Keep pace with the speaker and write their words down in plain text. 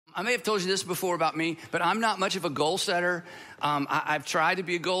I may have told you this before about me, but I'm not much of a goal setter. I've tried to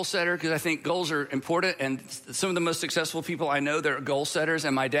be a goal setter because I think goals are important. And some of the most successful people I know, they're goal setters.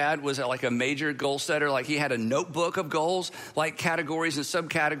 And my dad was like a major goal setter. Like he had a notebook of goals, like categories and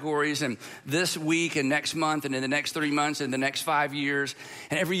subcategories. And this week and next month and in the next 3 months and the next 5 years.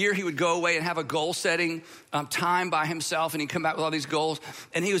 And every year he would go away and have a goal setting time by himself. And he'd come back with all these goals.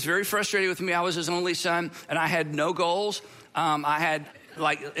 And he was very frustrated with me. I was his only son and I had no goals. I had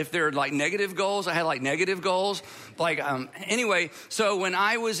like, if they're like negative goals, I had like negative goals. Like, anyway, so when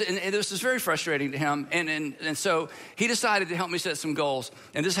I was, and this was very frustrating to him. And so he decided to help me set some goals.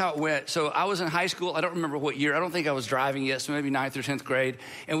 And this is how it went. So I was in high school. I don't remember what year. I don't think I was driving yet. So maybe 9th or 10th grade.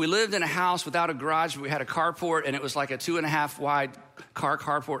 And we lived in a house without a garage. We had a carport and it was like a 2.5 wide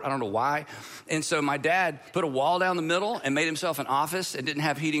carport. I don't know why. And so my dad put a wall down the middle and made himself an office. It didn't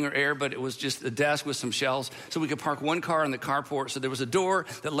have heating or air, but it was just a desk with some shelves. So we could park one car in the carport. So there was a door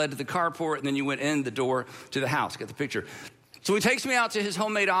that led to the carport and then you went in the door to the house. Get the picture. So he takes me out to his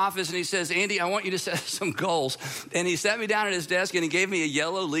homemade office and he says, Andy, I want you to set some goals. And he sat me down at his desk and he gave me a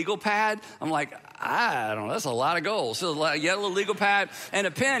yellow legal pad. I'm like, I don't know, that's a lot of goals. So a yellow legal pad and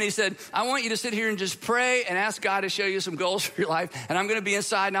a pen. He said, I want you to sit here and just pray and ask God to show you some goals for your life. And I'm going to be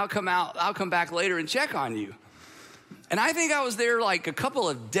inside and I'll come back later and check on you. And I think I was there like a couple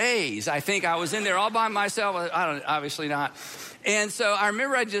of days. I think I was in there all by myself. Obviously not. And so I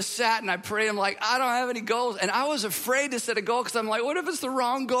remember I just sat and I prayed. I'm like, I don't have any goals. And I was afraid to set a goal because I'm like, what if it's the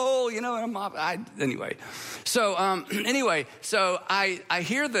wrong goal? You know, and anyway. So I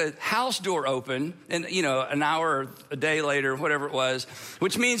hear the house door open and, you know, an hour or a day later, whatever it was,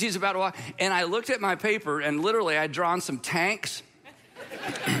 which means he's about to walk. And I looked at my paper and literally I'd drawn some tanks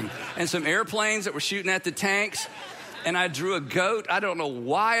and some airplanes that were shooting at the tanks. And I drew a goat. I don't know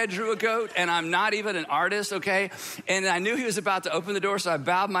why I drew a goat. And I'm not even an artist, okay? And I knew he was about to open the door, so I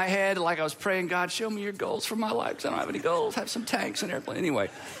bowed my head like I was praying, God, show me your goals for my life because I don't have any goals. Have some tanks and airplanes. Anyway,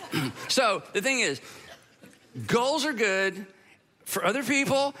 so the thing is, goals are good for other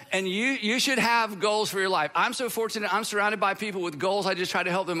people, and you should have goals for your life. I'm so fortunate. I'm surrounded by people with goals. I just try to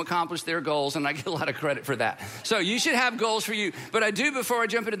help them accomplish their goals, and I get a lot of credit for that. So you should have goals for you. But I do, before I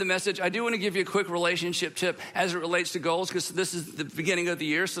jump into the message, I do want to give you a quick relationship tip as it relates to goals, because this is the beginning of the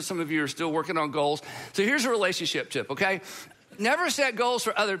year, so some of you are still working on goals. So here's a relationship tip, okay? Never set goals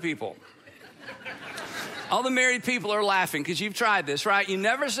for other people. All the married people are laughing because you've tried this, right? You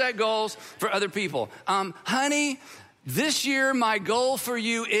never set goals for other people. Honey, this year, my goal for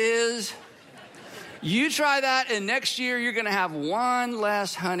you is, you try that, and next year, you're going to have one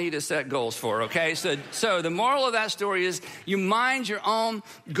less honey to set goals for, okay? So the moral of that story is you mind your own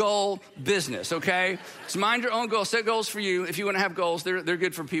goal business, okay? So mind your own goals. Set goals for you. If you want to have goals, they're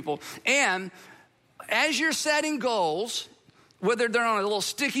good for people. And as you're setting goals, whether they're on a little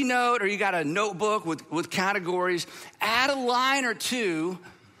sticky note or you got a notebook with categories, add a line or two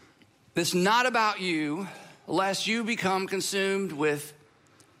that's not about you, lest you become consumed with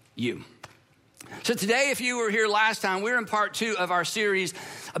you. So today, if you were here last time, we're in part 2 of our series,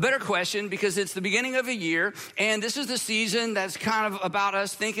 A Better Question, because it's the beginning of a year, and this is the season that's kind of about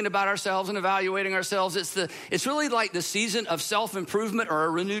us thinking about ourselves and evaluating ourselves. It's really like the season of self-improvement or a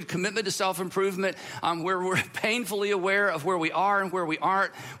renewed commitment to self-improvement, where we're painfully aware of where we are and where we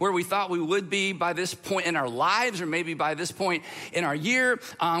aren't, where we thought we would be by this point in our lives or maybe by this point in our year.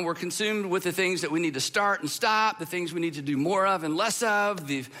 We're consumed with the things that we need to start and stop, the things we need to do more of and less of,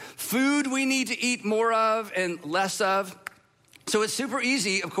 the food we need to eat more of and less of. So it's super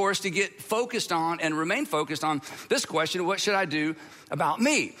easy, of course, to get focused on and remain focused on this question: what should I do about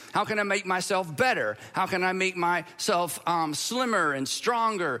me? How can I make myself better? How can I make myself slimmer and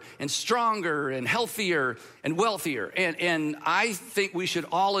stronger and healthier and wealthier? And I think we should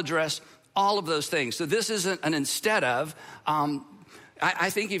all address all of those things. So this isn't an instead of.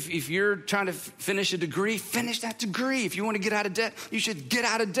 I think if you're trying to finish a degree, finish that degree. If you want to get out of debt, you should get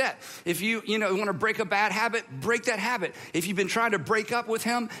out of debt. If you want to break a bad habit, break that habit. If you've been trying to break up with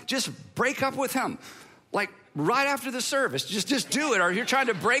him, just break up with him. Like right after the service, just do it. Or if you're trying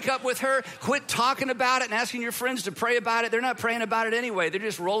to break up with her, quit talking about it and asking your friends to pray about it. They're not praying about it anyway. They're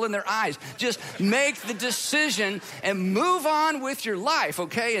just rolling their eyes. Just make the decision and move on with your life,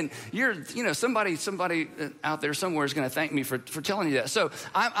 okay? And somebody out there somewhere is going to thank me for telling you that. So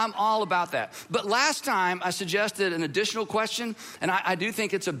I'm all about that. But last time I suggested an additional question, and I do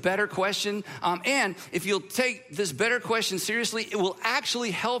think it's a better question. And if you'll take this better question seriously, it will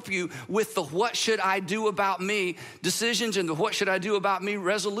actually help you with the what should I do about me decisions and the what should I do about me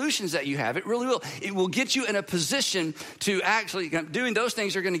resolutions that you have. It really will. It will get you in a position to actually, doing those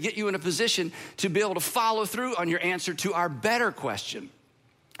things are going to get you in a position to be able to follow through on your answer to our better question.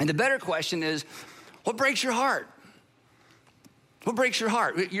 And the better question is, what breaks your heart? What breaks your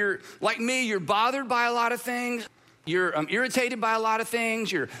heart? You're like me, you're bothered by a lot of things. You're irritated by a lot of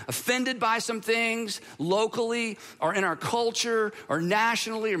things. You're offended by some things locally or in our culture or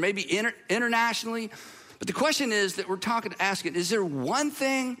nationally or maybe internationally. But the question is that we're asking, is there one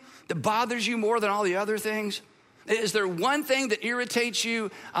thing that bothers you more than all the other things? Is there one thing that irritates you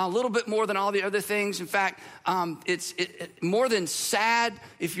a little bit more than all the other things? In fact, it's more than sad.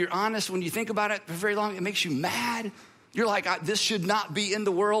 If you're honest, when you think about it for very long, it makes you mad. You're like, this should not be in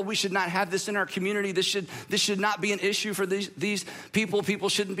the world. We should not have this in our community. This should not be an issue for these people. People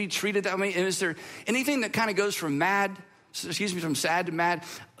shouldn't be treated that way. And is there anything that kind of goes from from sad to mad,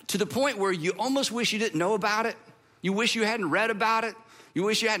 to the point where you almost wish you didn't know about it? You wish you hadn't read about it. You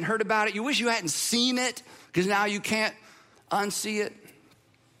wish you hadn't heard about it. You wish you hadn't seen it, because now you can't unsee it.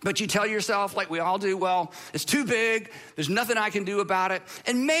 But you tell yourself, like we all do, well, it's too big. There's nothing I can do about it.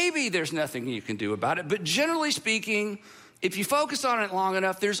 And maybe there's nothing you can do about it. But generally speaking, if you focus on it long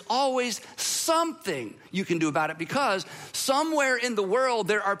enough, there's always something you can do about it, because somewhere in the world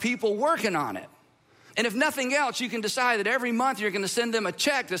there are people working on it. And if nothing else, you can decide that every month you're going to send them a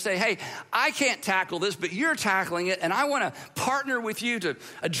check to say, hey, I can't tackle this, but you're tackling it. And I want to partner with you to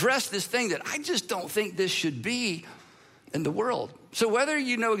address this thing that I just don't think this should be in the world. So whether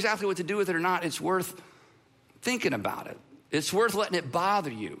you know exactly what to do with it or not, it's worth thinking about it. It's worth letting it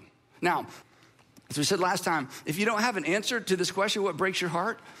bother you. Now, as we said last time, if you don't have an answer to this question, what breaks your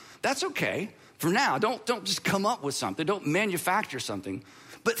heart, that's okay. For now, don't just come up with something. Don't manufacture something.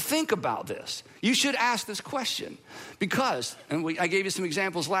 But think about this. You should ask this question because, I gave you some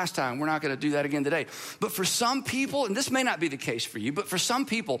examples last time. We're not going to do that again today. But for some people, and this may not be the case for you, but for some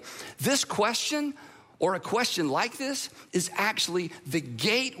people, this question or a question like this is actually the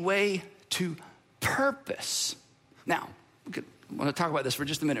gateway to purpose. Now, I want to talk about this for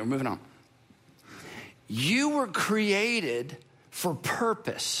just a minute. We're moving on. You were created for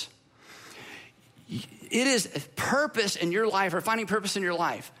purpose. It is purpose in your life, or finding purpose in your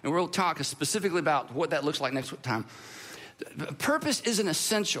life. And we'll talk specifically about what that looks like next time. Purpose is an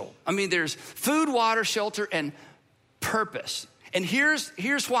essential. I mean, there's food, water, shelter, and purpose. And here's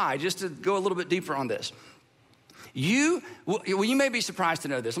why, just to go a little bit deeper on this. You may be surprised to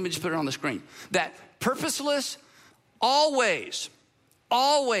know this. Let me just put it on the screen. That purposeless always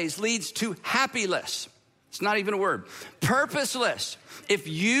leads to happiless. It's not even a word. Purposeless. If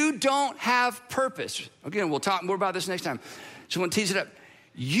you don't have purpose, again, we'll talk more about this next time. Just want to tease it up.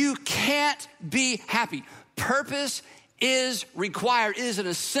 You can't be happy. Purpose is required. It is an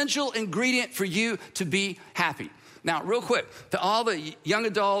essential ingredient for you to be happy. Now, real quick, to all the young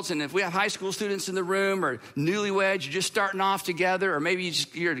adults, and if we have high school students in the room or newlyweds, you're just starting off together, or maybe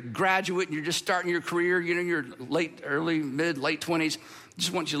you're a graduate and you're just starting your career, you're late 20s,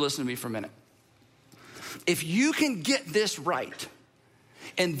 just want you to listen to me for a minute. If you can get this right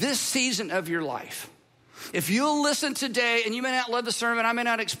in this season of your life, if you'll listen today, and you may not love the sermon, I may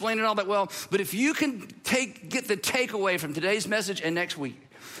not explain it all that well, but if you can get the takeaway from today's message and next week,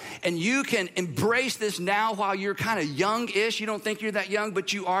 and you can embrace this now while you're kind of young-ish, you don't think you're that young,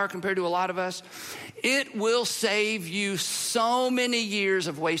 but you are compared to a lot of us, it will save you so many years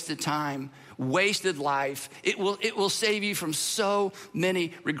of wasted time, wasted life. It will save you from so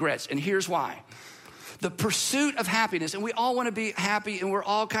many regrets. And here's why. The pursuit of happiness, and we all want to be happy, and we're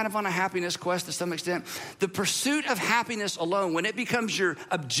all kind of on a happiness quest to some extent. The pursuit of happiness alone, when it becomes your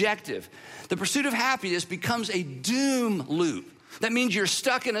objective, the pursuit of happiness becomes a doom loop. That means you're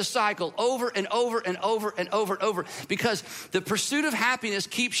stuck in a cycle over and over and over and over and over, because the pursuit of happiness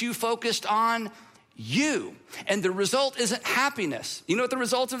keeps you focused on you. And the result isn't happiness. You know what the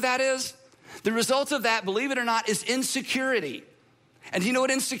result of that is? The result of that, believe it or not, is insecurity. And do you know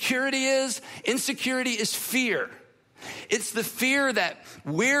what insecurity is? Insecurity is fear. It's the fear that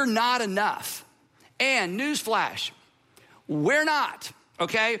we're not enough. And newsflash, we're not.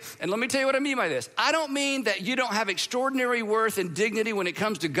 Okay? And let me tell you what I mean by this. I don't mean that you don't have extraordinary worth and dignity when it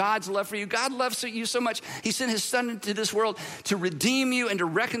comes to God's love for you. God loves you so much. He sent his son into this world to redeem you and to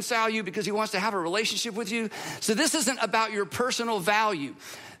reconcile you because he wants to have a relationship with you. So this isn't about your personal value.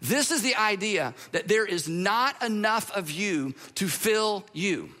 This is the idea that there is not enough of you to fill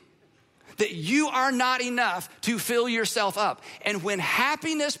you. That you are not enough to fill yourself up. And when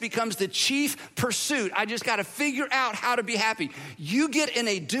happiness becomes the chief pursuit, I just got to figure out how to be happy. You get in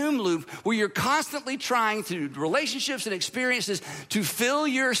a doom loop where you're constantly trying through relationships and experiences to fill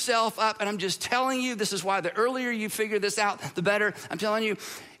yourself up. And I'm just telling you, this is why the earlier you figure this out, the better. I'm telling you,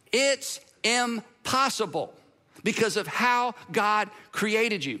 it's impossible because of how God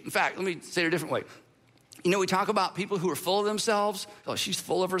created you. In fact, let me say it a different way. You know, we talk about people who are full of themselves. Oh, she's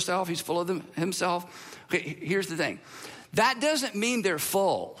full of herself. He's full of himself. Okay, here's the thing. That doesn't mean they're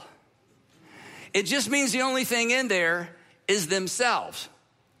full. It just means the only thing in there is themselves.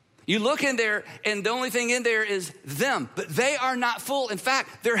 You look in there and the only thing in there is them, but they are not full. In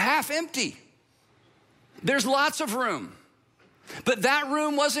fact, they're half empty. There's lots of room, but that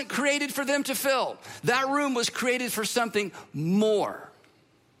room wasn't created for them to fill. That room was created for something more.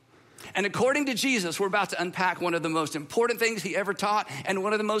 And according to Jesus, we're about to unpack one of the most important things he ever taught and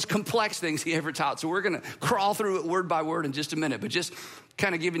one of the most complex things he ever taught. So we're going to crawl through it word by word in just a minute, but just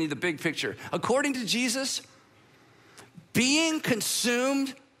kind of giving you the big picture. According to Jesus, being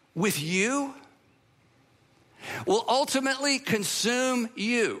consumed with you will ultimately consume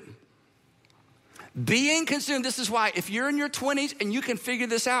you. Being consumed, this is why if you're in your 20s and you can figure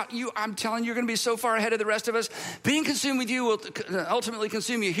this out, I'm telling you, you're gonna be so far ahead of the rest of us. Being consumed with you will ultimately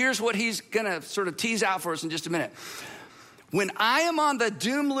consume you. Here's what he's gonna sort of tease out for us in just a minute. When I am on the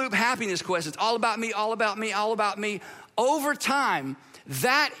doom loop happiness quest, it's all about me, all about me, all about me, over time,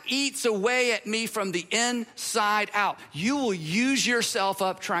 that eats away at me from the inside out. You will use yourself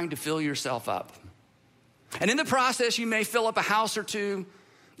up trying to fill yourself up. And in the process, you may fill up a house or two.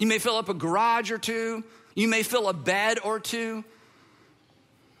 You may fill up a garage or two. You may fill a bed or two.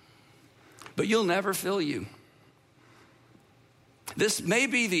 But you'll never fill you. This may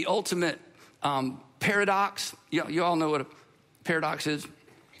be the ultimate paradox. You all know what a paradox is.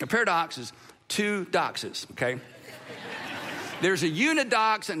 A paradox is two doxes, okay? There's a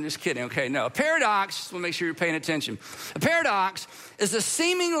unidox, and just kidding, okay, no. A paradox, we'll make sure you're paying attention. A paradox is a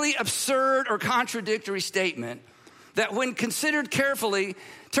seemingly absurd or contradictory statement that when considered carefully,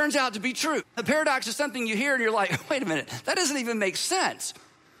 turns out to be true. A paradox is something you hear and you're like, wait a minute, that doesn't even make sense.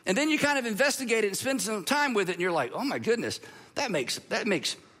 And then you kind of investigate it and spend some time with it and you're like, oh my goodness, that makes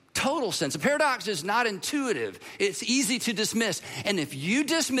total sense. A paradox is not intuitive. It's easy to dismiss. And if you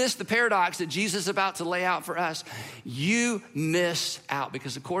dismiss the paradox that Jesus is about to lay out for us, you miss out.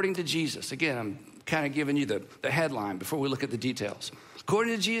 Because according to Jesus, again, I'm kind of giving you the headline before we look at the details.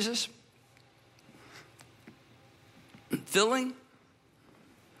 According to Jesus, filling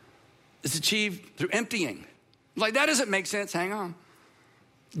is achieved through emptying. Like, that doesn't make sense. Hang on.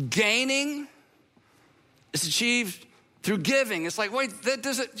 Gaining is achieved through giving. It's like, wait, that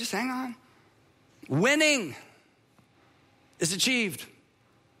doesn't, just hang on. Winning is achieved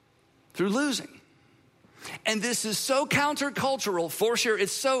through losing. And this is so countercultural, for sure.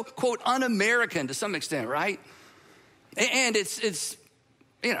 It's so, quote, un-American to some extent, right? And it's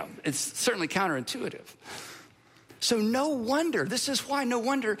certainly counterintuitive. So no wonder, this is why no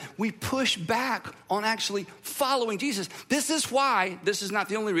wonder we push back on actually following Jesus. This is why, this is not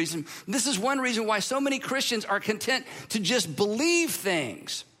the only reason, this is one reason why so many Christians are content to just believe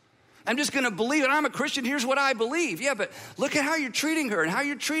things. I'm just gonna believe it. I'm a Christian, here's what I believe. Yeah, but look at how you're treating her and how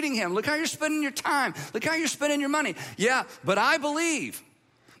you're treating him. Look how you're spending your time. Look how you're spending your money. Yeah, but I believe.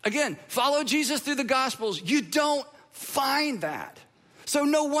 Again, follow Jesus through the Gospels. You don't find that. So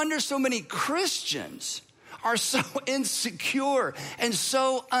no wonder so many Christians are so insecure and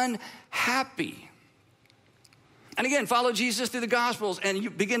so unhappy. And again, follow Jesus through the Gospels and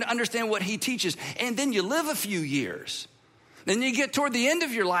you begin to understand what he teaches. And then you live a few years. Then you get toward the end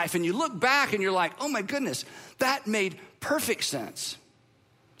of your life and you look back and you're like, oh my goodness, that made perfect sense.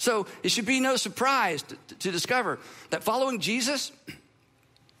 So it should be no surprise to discover that following Jesus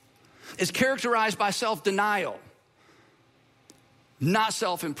is characterized by self-denial, not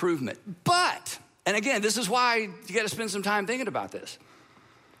self-improvement. But, and again, this is why you got to spend some time thinking about this.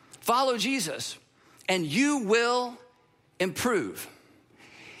 Follow Jesus and you will improve.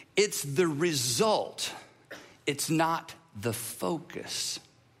 It's the result. It's not the focus.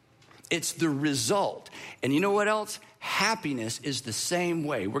 It's the result. And you know what else? Happiness is the same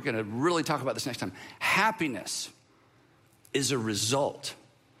way. We're going to really talk about this next time. Happiness is a result.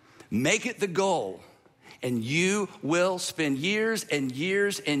 Make it the goal. And you will spend years and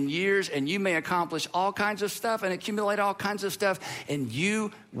years and years, and you may accomplish all kinds of stuff and accumulate all kinds of stuff, and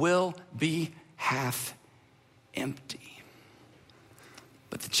you will be half empty.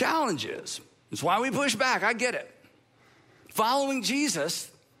 But the challenge is, it's why we push back, I get it. Following Jesus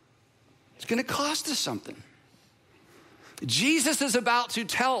is gonna cost us something. Jesus is about to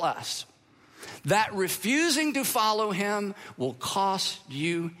tell us that refusing to follow him will cost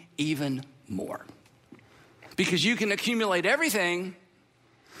you even more. Because you can accumulate everything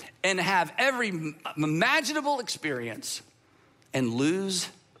and have every imaginable experience and lose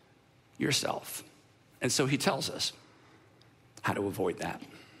yourself. And so he tells us how to avoid that.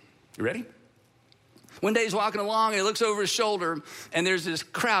 You ready? One day he's walking along and he looks over his shoulder and there's this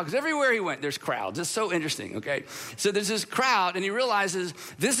crowd, because everywhere he went, there's crowds. It's so interesting, okay? So there's this crowd and he realizes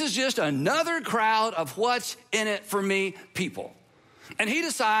this is just another crowd of what's in it for me people. And he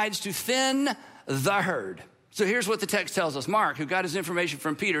decides to thin the herd. So here's what the text tells us. Mark, who got his information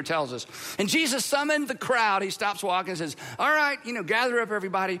from Peter, tells us. And Jesus summoned the crowd. He stops walking and says, all right, gather up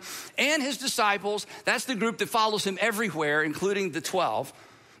everybody and his disciples. That's the group that follows him everywhere, including the 12.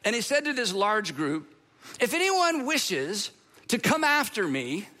 And he said to this large group, if anyone wishes to come after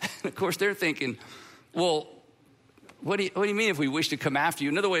me, of course they're thinking, well, what do you mean if we wish to come after you?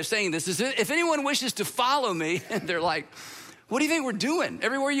 Another way of saying this is if anyone wishes to follow me, and they're like, what do you think we're doing?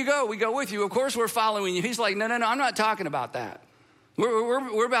 Everywhere you go, we go with you. Of course we're following you. He's like, no, I'm not talking about that.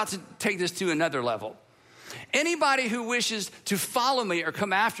 We're about to take this to another level. Anybody who wishes to follow me or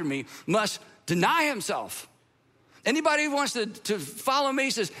come after me must deny himself. Anybody who wants to follow me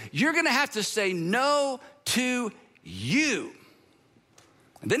says, you're gonna have to say no to you.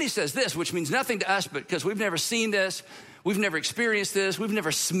 And then he says this, which means nothing to us, but because we've never seen this, we've never experienced this, we've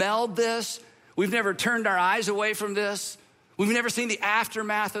never smelled this, we've never turned our eyes away from this. We've never seen the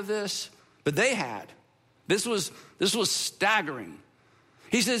aftermath of this, but they had. This was staggering.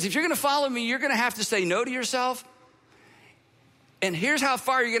 He says, if you're gonna follow me, you're gonna have to say no to yourself. And here's how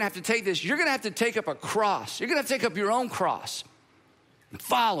far you're gonna have to take this. You're gonna have to take up a cross. You're gonna have to take up your own cross and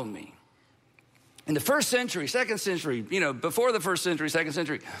follow me. In the first century, second century, before the first century, second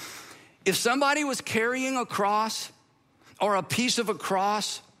century, if somebody was carrying a cross or a piece of a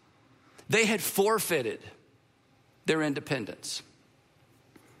cross, they had forfeited their independence.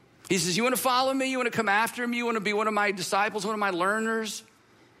 He says, you want to follow me? You want to come after me? You want to be one of my disciples, one of my learners?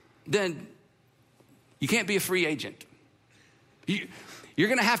 Then you can't be a free agent. You're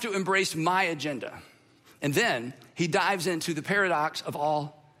going to have to embrace my agenda. And then he dives into the paradox of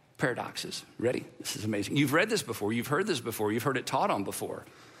all paradoxes. Ready? This is amazing. You've read this before. You've heard this before. You've heard it taught on before.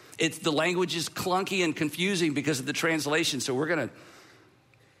 The language is clunky and confusing because of the translation. So we're going to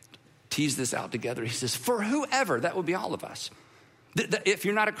tease this out together. He says, for whoever, that would be all of us. If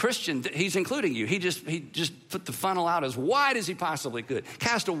you're not a Christian, he's including you. He just put the funnel out as wide as he possibly could.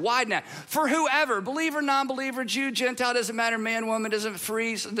 Cast a wide net. For whoever, believer, non-believer, Jew, Gentile, doesn't matter, man, woman, doesn't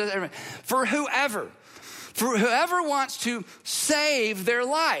free. For whoever wants to save their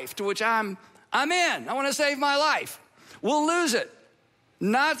life, to which I'm in. I want to save my life. We'll lose it.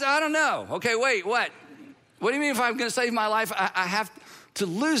 I don't know. Okay, wait, what? What do you mean if I'm going to save my life, I have to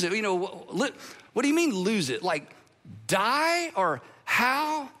lose it? What do you mean lose it? Like die or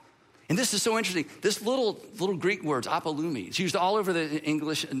how? And this is so interesting. This little Greek words, apolumi, it's used all over the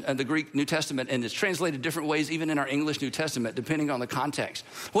English and the Greek New Testament, and it's translated different ways even in our English New Testament, depending on the context.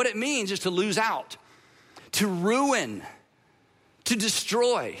 What it means is to lose out, to ruin, to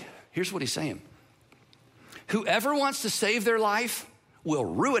destroy. Here's what he's saying. Whoever wants to save their life will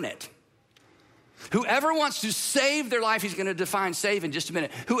ruin it. Whoever wants to save their life, he's going to define save in just a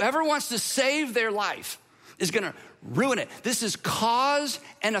minute. Whoever wants to save their life is going to ruin it. This is cause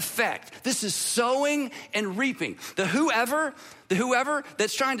and effect. This is sowing and reaping. The whoever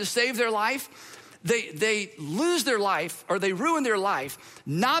that's trying to save their life, they lose their life or they ruin their life,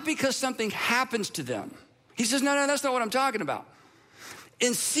 not because something happens to them. He says, no, that's not what I'm talking about.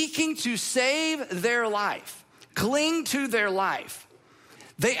 In seeking to save their life, cling to their life,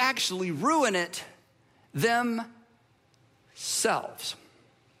 they actually ruin it themselves.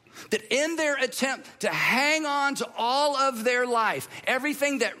 That in their attempt to hang on to all of their life,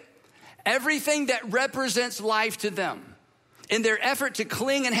 everything that represents life to them, in their effort to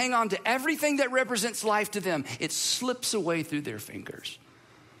cling and hang on to everything that represents life to them, it slips away through their fingers.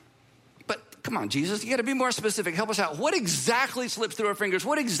 But come on, Jesus, you got to be more specific. Help us out. What exactly slips through our fingers?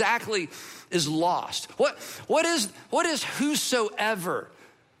 What exactly is lost? What is whosoever?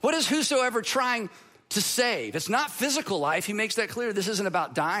 What is whosoever trying to save? It's not physical life. He makes that clear. This isn't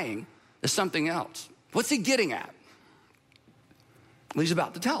about dying. It's something else. What's he getting at? Well, he's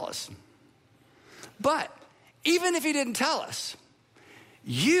about to tell us. But even if he didn't tell us,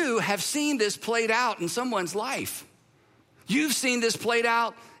 you have seen this played out in someone's life. You've seen this played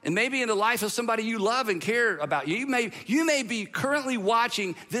out and maybe in the life of somebody you love and care about. You may be currently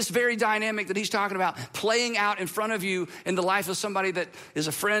watching this very dynamic that he's talking about playing out in front of you in the life of somebody that is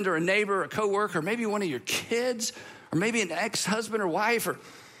a friend or a neighbor or a coworker, or maybe one of your kids, or maybe an ex-husband or wife, or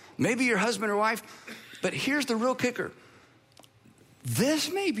maybe your husband or wife. But here's the real kicker.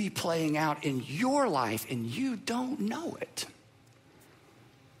 This may be playing out in your life and you don't know it.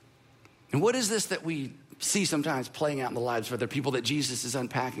 And what is this that we see sometimes playing out in the lives of other people that Jesus is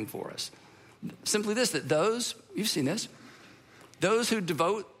unpacking for us? Simply this, that those, you've seen this, those who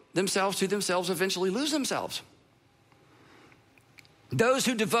devote themselves to themselves eventually lose themselves. Those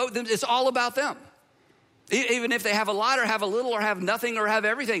who devote them, it's all about them. Even if they have a lot or have a little or have nothing or have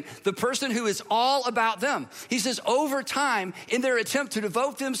everything, the person who is all about them, he says over time, in their attempt to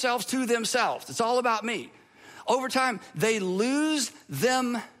devote themselves to themselves, it's all about me. Over time, they lose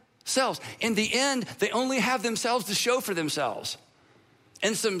themselves. In the end, they only have themselves to show for themselves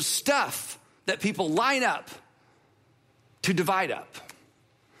and some stuff that people line up to divide up.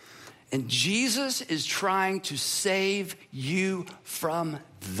 And Jesus is trying to save you from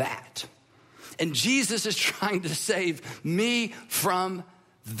that. And Jesus is trying to save me from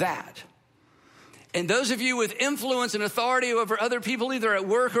that. And those of you with influence and authority over other people, either at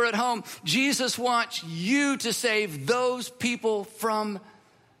work or at home, Jesus wants you to save those people from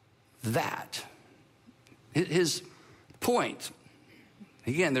that. His point,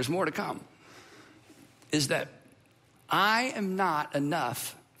 again, there's more to come, is that I am not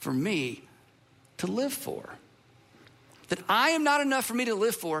enough for me to live for. That I am not enough for me to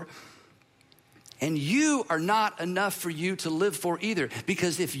live for, and you are not enough for you to live for either.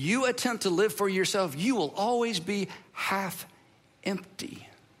 Because if you attempt to live for yourself, you will always be half empty.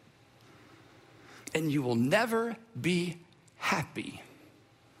 And you will never be happy.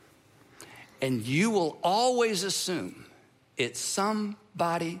 And you will always assume it's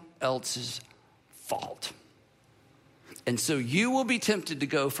somebody else's fault. And so you will be tempted to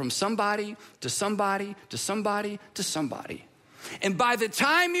go from somebody to somebody to somebody to somebody. And by the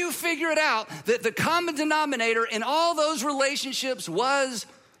time you figure it out, that the common denominator in all those relationships was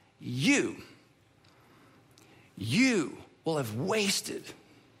you will have wasted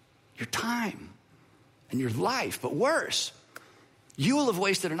your time and your life. But worse, you will have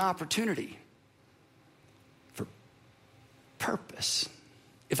wasted an opportunity for purpose.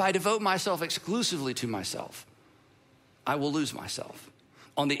 If I devote myself exclusively to myself, I will lose myself.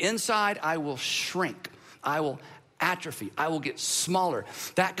 On the inside, I will shrink. I will atrophy. I will get smaller.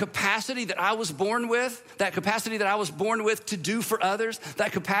 That capacity that I was born with, to do for others,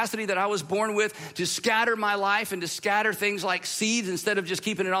 that capacity that I was born with to scatter my life and to scatter things like seeds instead of just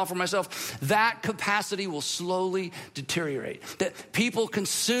keeping it all for myself, that capacity will slowly deteriorate. That people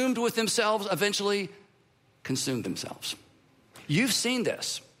consumed with themselves eventually consume themselves. You've seen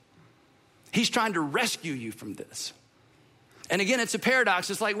this. He's trying to rescue you from this. And again, it's a paradox.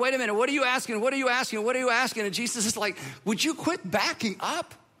 It's like, wait a minute, what are you asking? What are you asking? What are you asking? And Jesus is like, would you quit backing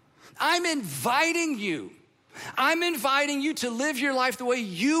up? I'm inviting you. I'm inviting you to live your life the way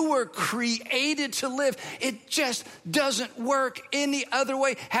you were created to live. It just doesn't work any other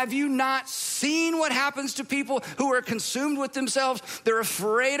way. Have you not seen what happens to people who are consumed with themselves? They're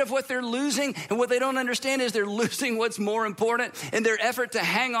afraid of what they're losing, and what they don't understand is they're losing what's more important. In their effort to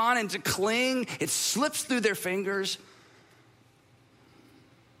hang on and to cling, it slips through their fingers.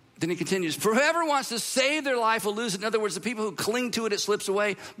 Then he continues, for whoever wants to save their life will lose it. In other words, the people who cling to it, it slips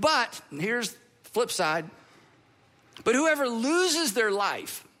away. But, and here's the flip side, but whoever loses their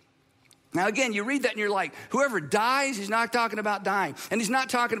life. Now again, you read that and you're like, whoever dies, he's not talking about dying. And he's not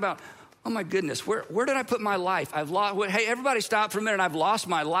talking about, oh my goodness, where did I put my life? I've lost, hey, everybody stop for a minute, I've lost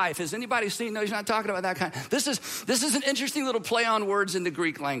my life. Has anybody seen? No, he's not talking about that kind. This is an interesting little play on words in the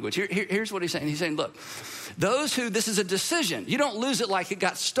Greek language. Here's what he's saying. He's saying, look, this is a decision. You don't lose it like it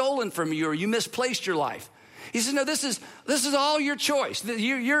got stolen from you or you misplaced your life. He says, no, this is all your choice.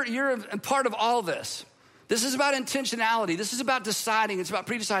 You're a part of all this. This is about intentionality. This is about deciding. It's about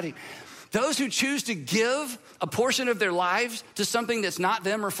pre-deciding. Those who choose to give a portion of their lives to something that's not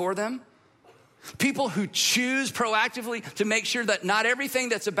them or for them, people who choose proactively to make sure that not everything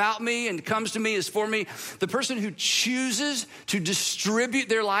that's about me and comes to me is for me. The person who chooses to distribute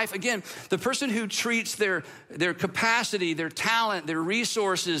their life, again, the person who treats their capacity, their talent, their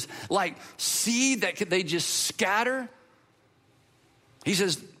resources like seed that they just scatter. He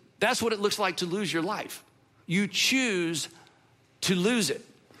says, that's what it looks like to lose your life. You choose to lose it.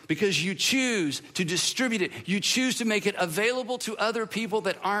 Because you choose to distribute it. You choose to make it available to other people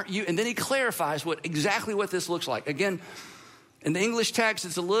that aren't you. And then he clarifies exactly what this looks like. Again, in the English text,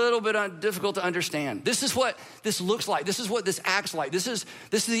 it's a little bit difficult to understand. This is what this looks like. This is what this acts like. This is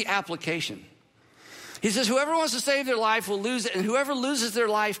the application. He says, whoever wants to save their life will lose it. And whoever loses their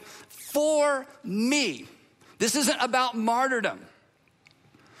life for me. This isn't about martyrdom.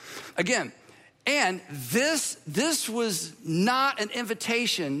 Again, and this was not an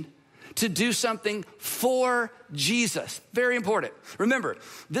invitation to do something for Jesus. Very important. Remember,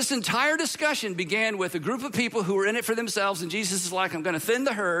 this entire discussion began with a group of people who were in it for themselves, and Jesus is like, I'm going to thin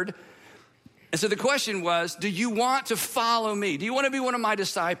the herd. And so the question was, do you want to follow me? Do you want to be one of my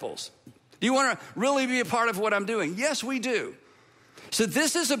disciples? Do you want to really be a part of what I'm doing? Yes, we do. So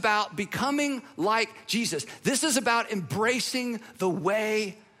this is about becoming like Jesus. This is about embracing the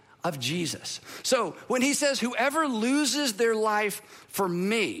way of Jesus. So when he says, whoever loses their life for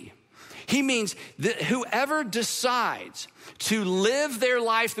me, he means that whoever decides to live their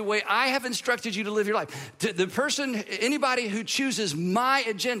life the way I have instructed you to live your life. The person, anybody who chooses my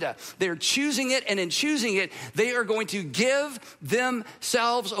agenda, they're choosing it, and in choosing it, they are going to give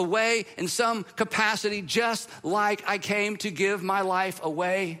themselves away in some capacity, just like I came to give my life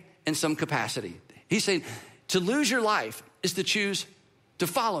away in some capacity. He's saying to lose your life is to choose to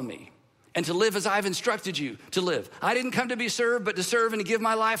follow me and to live as I've instructed you to live. I didn't come to be served, but to serve and to give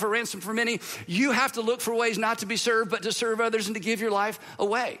my life a ransom for many. You have to look for ways not to be served, but to serve others and to give your life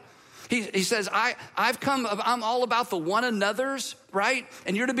away. He says, I'm all about the one another's, right?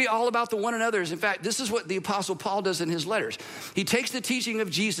 And you're to be all about the one another's. In fact, this is what the Apostle Paul does in his letters. He takes the teaching of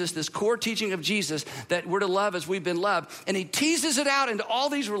Jesus, this core teaching of Jesus, that we're to love as we've been loved, and he teases it out into all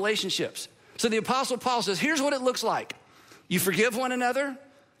these relationships. So the Apostle Paul says, here's what it looks like. You forgive one another.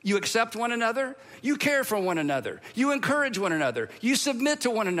 You accept one another, you care for one another, you encourage one another, you submit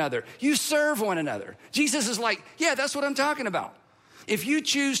to one another, you serve one another. Jesus is like, yeah, that's what I'm talking about. If you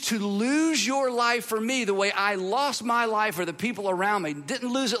choose to lose your life for me the way I lost my life for the people around me,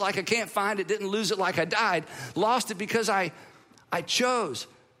 didn't lose it like I can't find it, didn't lose it like I died, lost it because I chose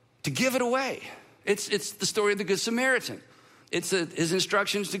to give it away. It's the story of the Good Samaritan. It's his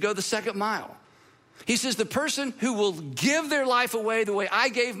instructions to go the second mile. He says the person who will give their life away the way I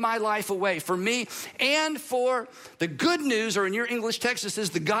gave my life away for me and for the good news, or in your English text it says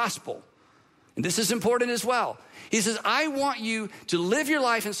the gospel. And this is important as well. He says, I want you to live your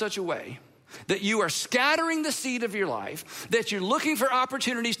life in such a way that you are scattering the seed of your life, that you're looking for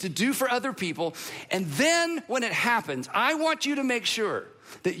opportunities to do for other people. And then when it happens, I want you to make sure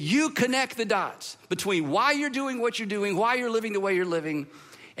that you connect the dots between why you're doing what you're doing, why you're living the way you're living,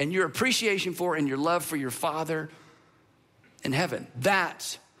 and your appreciation for and your love for your Father in heaven.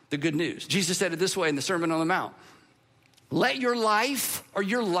 That's the good news. Jesus said it this way in the Sermon on the Mount. Let your life, or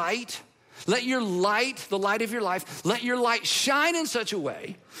your light, let your light, the light of your life, let your light shine in such a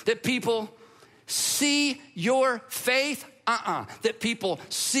way that people see your faith, that people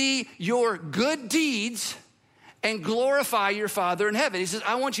see your good deeds and glorify your Father in heaven. He says,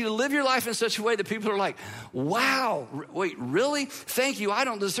 I want you to live your life in such a way that people are like, wow, wait, really? Thank you, I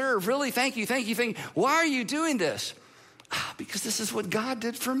don't deserve. Really, thank you. Why are you doing this? Because this is what God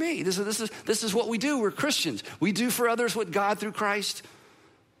did for me. This is what we do. We're Christians. We do for others what God through Christ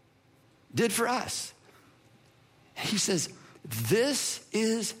did for us. He says, this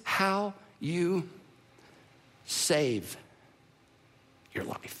is how you save your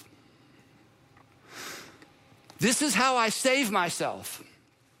life. This is how I save myself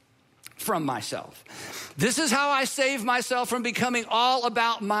from myself. This is how I save myself from becoming all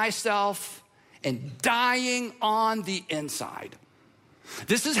about myself and dying on the inside.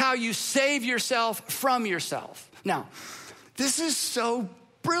 This is how you save yourself from yourself. Now, this is so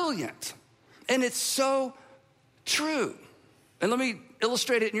brilliant and it's so true. And let me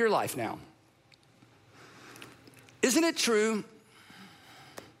illustrate it in your life now. Isn't it true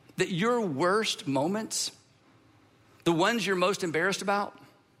that your worst moments, the ones you're most embarrassed about,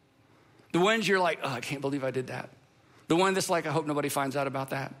 the ones you're like, oh, I can't believe I did that. The one that's like, I hope nobody finds out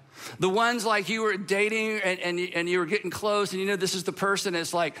about that. The ones like you were dating and you were getting close and you know this is the person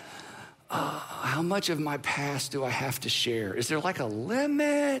that's like, how much of my past do I have to share? Is there like a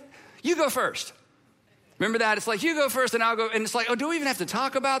limit? You go first. Remember that? It's like, you go first and I'll go. And it's like, oh, do we even have to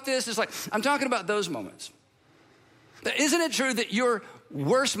talk about this? It's like, I'm talking about those moments. Isn't it true that your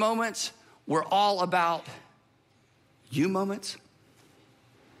worst moments were all about you moments?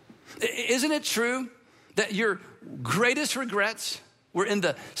 Isn't it true that your greatest regrets were in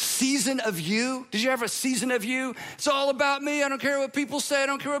the season of you? Did you have a season of you? It's all about me. I don't care what people say. I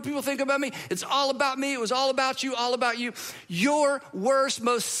don't care what people think about me. It's all about me. It was all about you, all about you. Your worst,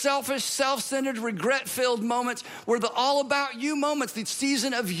 most selfish, self-centered, regret-filled moments were the all about you moments, the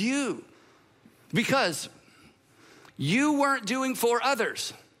season of you. Because you weren't doing for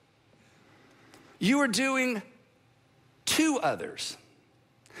others. You were doing to others.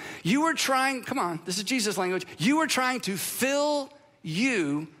 You were trying, come on, this is Jesus language. You were trying to fill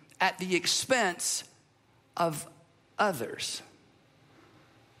you at the expense of others.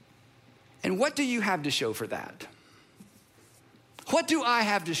 And what do you have to show for that? What do I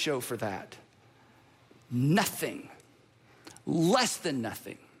have to show for that? Nothing. Less than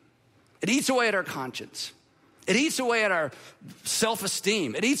nothing. It eats away at our conscience. It eats away at our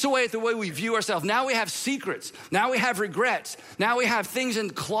self-esteem. It eats away at the way we view ourselves. Now we have secrets. Now we have regrets. Now we have things in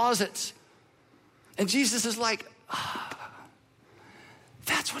closets. And Jesus is like,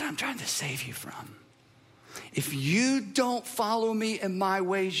 That's what I'm trying to save you from. If you don't follow me in my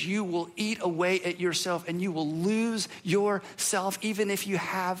ways, you will eat away at yourself and you will lose yourself even if you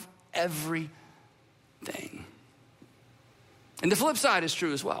have everything. And the flip side is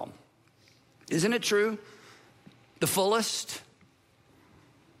true as well. Isn't it true? The fullest,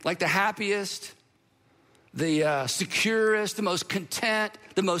 like the happiest, the securest, the most content,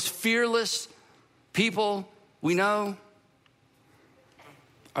 the most fearless people we know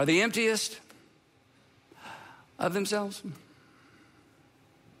are the emptiest of themselves.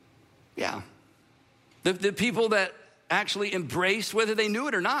 Yeah. The people that actually embrace, whether they knew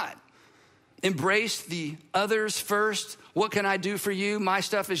it or not, embrace the others first. What can I do for you? My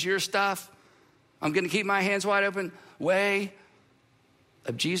stuff is your stuff. I'm going to keep my hands wide open way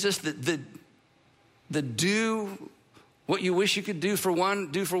of Jesus. The do what you wish you could do for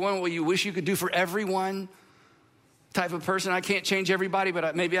one what you wish you could do for everyone type of person. I can't change everybody,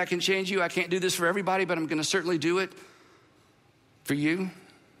 but maybe I can change you. I can't do this for everybody, but I'm going to certainly do it for you.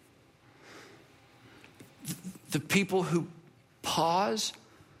 The people who pause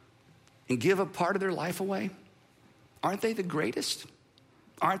and give a part of their life away, aren't they the greatest?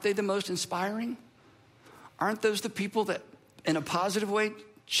 Aren't they the most inspiring? Aren't those the people that, in a positive way,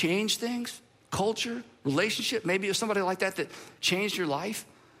 change things? Culture, relationship, maybe it was somebody like that changed your life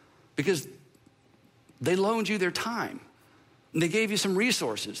because they loaned you their time and they gave you some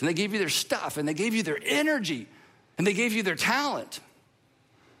resources and they gave you their stuff and they gave you their energy and they gave you their talent.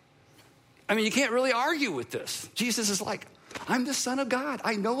 I mean, you can't really argue with this. Jesus is like, I'm the Son of God.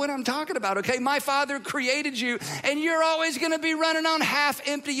 I know what I'm talking about, okay? My Father created you and you're always gonna be running on half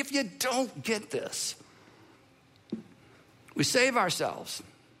empty if you don't get this. We save ourselves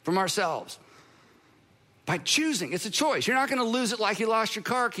from ourselves by choosing. It's a choice. You're not going to lose it like you lost your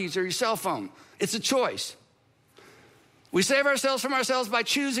car keys or your cell phone. It's a choice. We save ourselves from ourselves by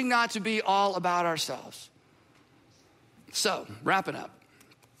choosing not to be all about ourselves. So, wrapping up.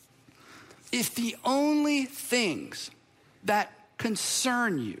 If the only things that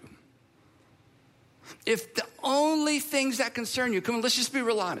concern you, come on, let's just be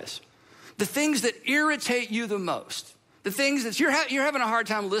real honest. The things that irritate you the most, the things that you're having a hard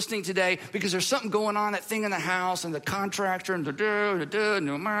time listening today because there's something going on, that thing in the house and the contractor and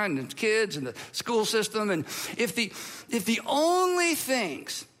the kids and the school system. And if the only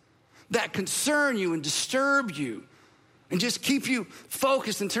things that concern you and disturb you and just keep you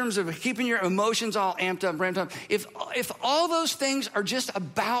focused in terms of keeping your emotions all amped up, ramped up, if all those things are just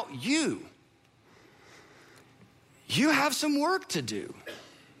about you, you have some work to do.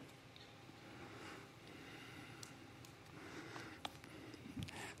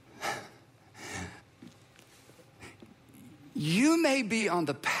 You may be on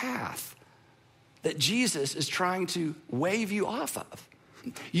the path that Jesus is trying to wave you off of.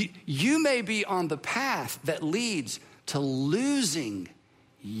 You may be on the path that leads to losing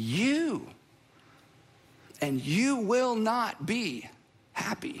you. And you will not be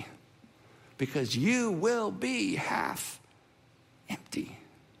happy because you will be half empty.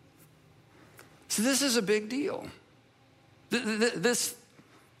 So this is a big deal.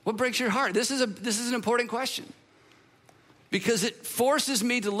 What breaks your heart? This is an important question. Because it forces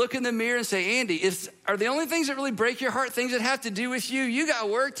me to look in the mirror and say, Andy, are the only things that really break your heart things that have to do with you? You got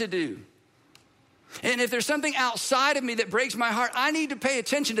work to do. And if there's something outside of me that breaks my heart, I need to pay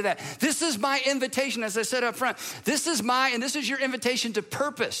attention to that. This is my invitation, as I said up front. This is your invitation to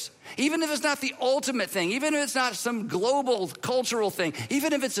purpose. Even if it's not the ultimate thing, even if it's not some global cultural thing,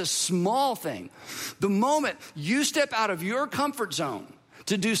 even if it's a small thing, the moment you step out of your comfort zone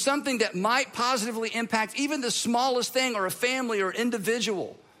to do something that might positively impact even the smallest thing or a family or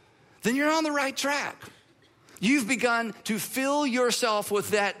individual, then you're on the right track. You've begun to fill yourself with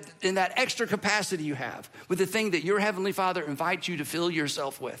that, in that extra capacity you have, with the thing that your Heavenly Father invites you to fill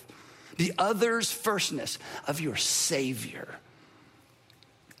yourself with. The others firstness of your Savior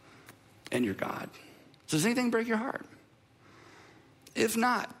and your God. So does anything break your heart? If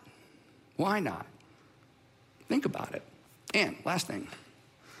not, why not? Think about it. And last thing.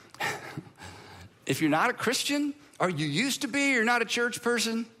 If you're not a Christian, or you used to be, you're not a church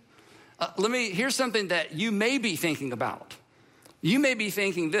person, here's something that you may be thinking about. You may be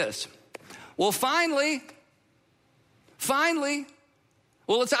thinking this. Well, finally,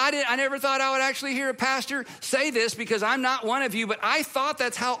 well, I never thought I would actually hear a pastor say this because I'm not one of you, but I thought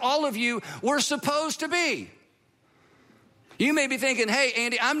that's how all of you were supposed to be. You may be thinking, hey,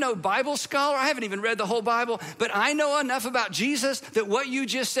 Andy, I'm no Bible scholar. I haven't even read the whole Bible, but I know enough about Jesus that what you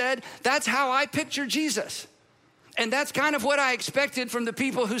just said, that's how I picture Jesus. And that's kind of what I expected from the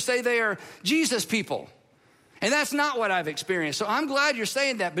people who say they are Jesus people. And that's not what I've experienced. So I'm glad you're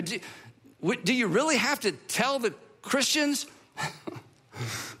saying that, but do you really have to tell the Christians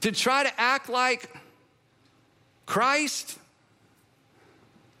to try to act like Christ?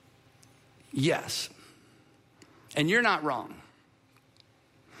 Yes. And you're not wrong.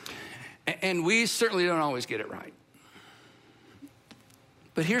 And we certainly don't always get it right.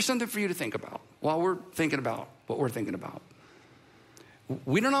 But here's something for you to think about while we're thinking about what we're thinking about.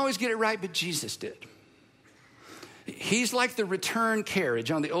 We don't always get it right, but Jesus did. He's like the return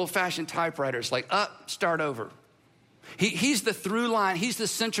carriage on the old-fashioned typewriters, like up, start over. He's the through line. He's the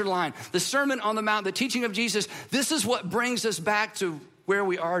center line. The Sermon on the Mount, the teaching of Jesus, this is what brings us back to where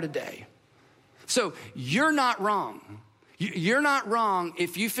we are today. So you're not wrong. You're not wrong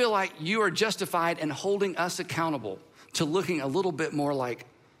if you feel like you are justified in holding us accountable to looking a little bit more like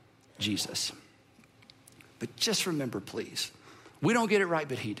Jesus. But just remember, please, we don't get it right,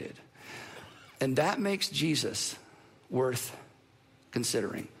 but he did. And that makes Jesus worth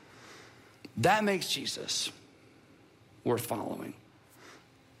considering. That makes Jesus worth following,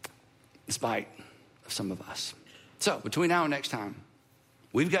 in spite of some of us. So between now and next time,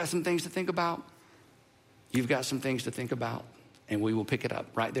 we've got some things to think about. You've got some things to think about, and we will pick it up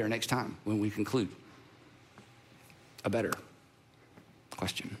right there next time when we conclude a better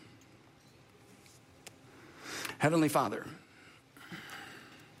question. Heavenly Father,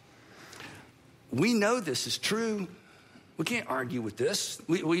 we know this is true. We can't argue with this.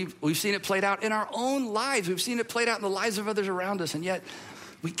 We've seen it played out in our own lives. We've seen it played out in the lives of others around us, and yet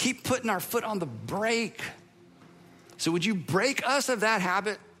we keep putting our foot on the brake. So would you break us of that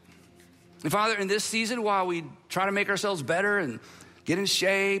habit? And Father, in this season, while we try to make ourselves better and get in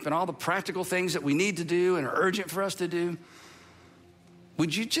shape and all the practical things that we need to do and are urgent for us to do,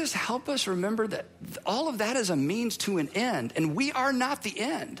 would you just help us remember that all of that is a means to an end, and we are not the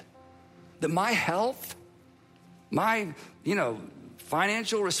end. That my health, my,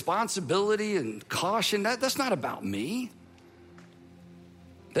 financial responsibility and caution, that's not about me.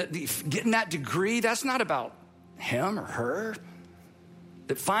 That getting that degree, that's not about him or her.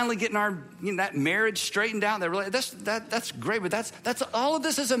 That finally getting that marriage straightened out, that's great, but that's all of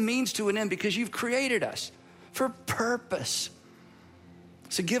this is a means to an end because you've created us for purpose.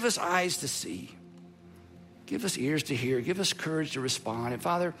 So give us eyes to see, give us ears to hear, give us courage to respond. And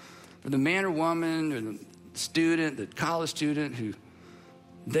Father, for the man or woman or the student, the college student who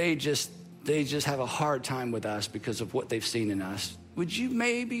they just have a hard time with us because of what they've seen in us, would you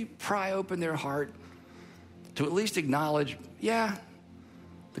maybe pry open their heart to at least acknowledge, yeah,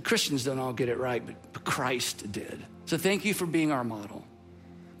 the Christians don't all get it right, but Christ did. So thank you for being our model.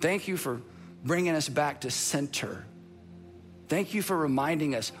 Thank you for bringing us back to center. Thank you for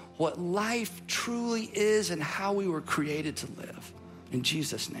reminding us what life truly is and how we were created to live. In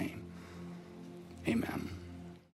Jesus' name, amen.